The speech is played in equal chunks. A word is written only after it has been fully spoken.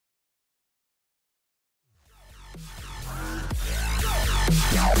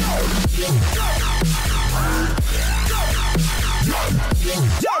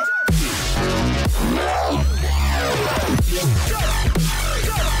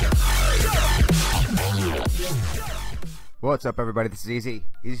What's up, everybody? This is Easy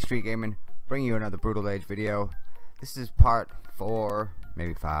Street Gaming, bringing you another Brutal Age video. This is part 4,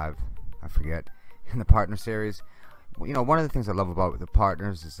 maybe 5, I forget, in the partner series. You know, one of the things I love about the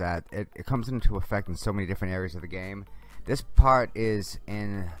partners is that it comes into effect in so many different areas of the game. This part is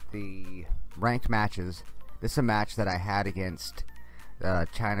in the ranked matches. This is a match that I had against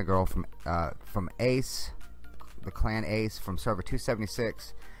China Girl from Ace, the clan Ace from server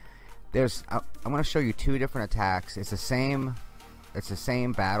 276. I'm going to show you two different attacks. It's the same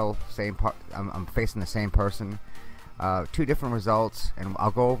battle, same part. I'm facing the same person. Two different results, and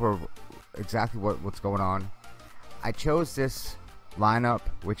I'll go over exactly what's going on. I chose this lineup,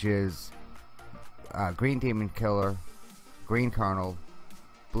 which is Green Demon Killer, Green Colonel,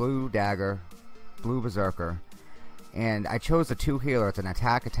 Blue Dagger, Blue Berserker, and I chose the two healer. It's an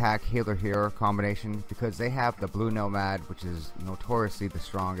attack healer combination because they have the Blue Nomad, which is notoriously the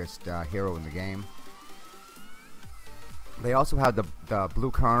strongest hero in the game. They also have the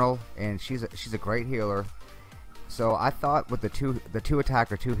Blue Colonel, and she's a great healer. So I thought with the two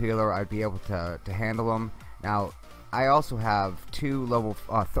attacker, two healer, I'd be able to handle them. Now I also have three level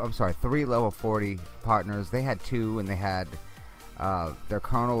 40 partners. They had two, and they had their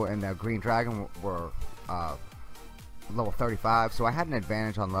Colonel and their Green Dragon were level 35, so I had an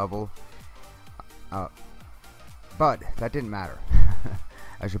advantage on level, but that didn't matter.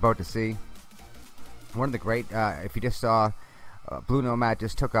 As you're about to see, one of the great, if you just saw, Blue Nomad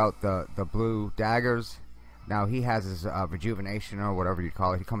just took out the Blue Daggers. Now he has his rejuvenation, or whatever you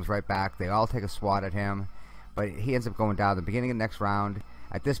call it. He comes right back. They all take a swat at him, but he ends up going down at the beginning of the next round.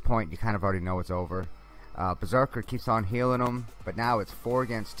 At this point, you kind of already know it's over. Berserker keeps on healing him, but now it's 4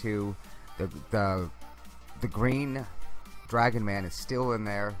 against 2. The Green Dragon Man is still in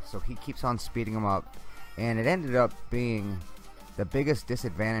there, so he keeps on speeding him up, and it ended up being the biggest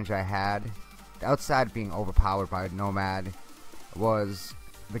disadvantage I had, outside being overpowered by Nomad, was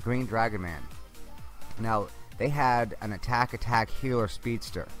the Green Dragon Man. Now they had an attack healer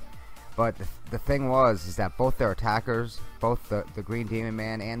speedster, but the thing is that both their attackers, both the Green Demon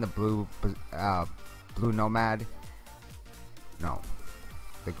Man and the Blue Nomad, no,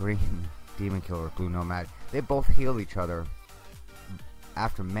 the Green Demon Killer, Blue Nomad, they both heal each other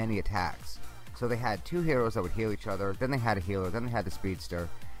after many attacks. So they had two heroes that would heal each other, then they had a healer, then they had the speedster.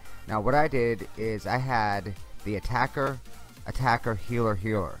 Now what I did is I had the attacker,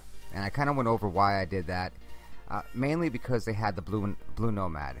 healer, and I kind of went over why I did that. Mainly because they had the Blue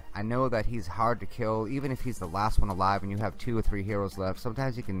Nomad. I know that he's hard to kill, even if he's the last one alive and you have 2 or 3 heroes left.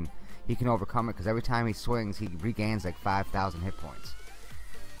 Sometimes he can overcome it, because every time he swings he regains like 5,000 hit points.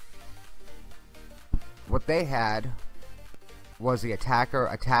 What they had was the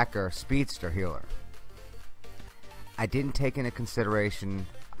attacker speedster healer. I didn't take into consideration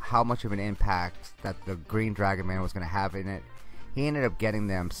how much of an impact that the Green Dragon Man was going to have in it. He ended up getting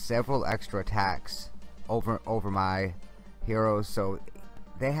them several extra attacks over my heroes, so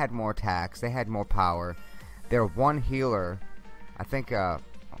they had more attacks, they had more power. Their one healer, I think I'm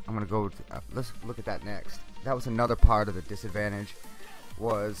gonna go let's look at that next. That was another part of the disadvantage,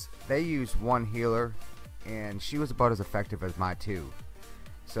 was they used one healer, and she was about as effective as my two.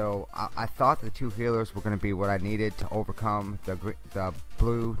 So I thought the two healers were going to be what I needed to overcome the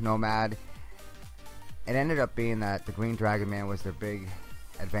Blue Nomad. It ended up being that the Green Dragon Man was their big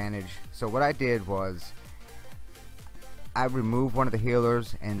advantage. So what I did was I removed one of the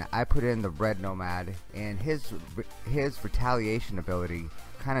healers and I put in the Red Nomad, and his retaliation ability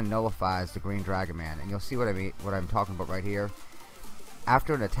kind of nullifies the Green Dragon Man, and you'll see what I mean, what I'm talking about right here.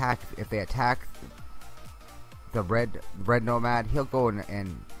 After an attack, if they attack the red Nomad, he'll go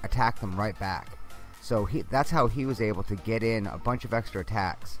and attack them right back. So that's how he was able to get in a bunch of extra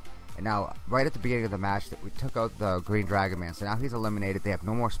attacks. And now, right at the beginning of the match, we took out the Green Dragon Man, so now he's eliminated. They have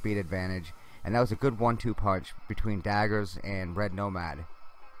no more speed advantage, and that was a good 1-2 punch between Daggers and Red Nomad.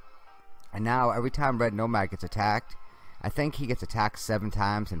 And now, every time Red Nomad gets attacked, I think he gets attacked 7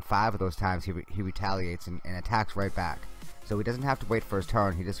 times, and 5 of those times he retaliates and attacks right back. So he doesn't have to wait for his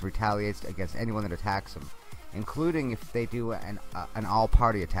turn. He just retaliates against anyone that attacks him, including if they do an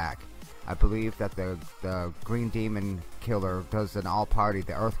all-party attack. I believe that the Green Demon Killer does an all-party,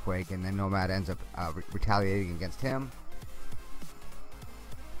 the Earthquake, and then Nomad ends up retaliating against him.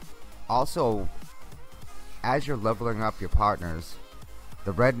 Also, as you're leveling up your partners,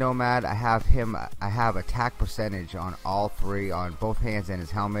 the Red Nomad, I have attack percentage on all 3, on both hands and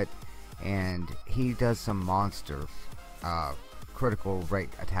his helmet, and he does some monster critical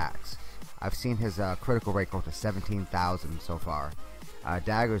rate attacks. I've seen his critical rate go to 17,000 so far.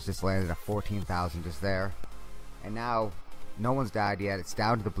 Daggers just landed at 14,000 just there. And now, no one's died yet. It's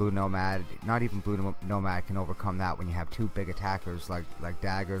down to the Blue Nomad. Not even Blue Nomad can overcome that when you have two big attackers like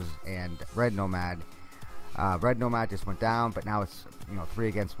Daggers and Red Nomad. Red Nomad just went down, but now it's 3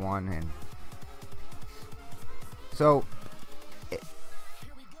 against 1, and so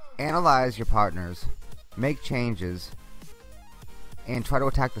analyze your partners, make changes, and try to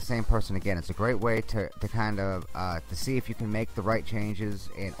attack the same person again. It's a great way to kind of to see if you can make the right changes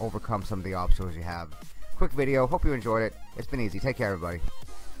and overcome some of the obstacles you have. Quick video. Hope you enjoyed it. It's been easy. Take care, everybody.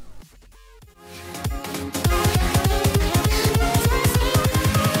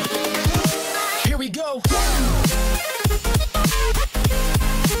 Here we go.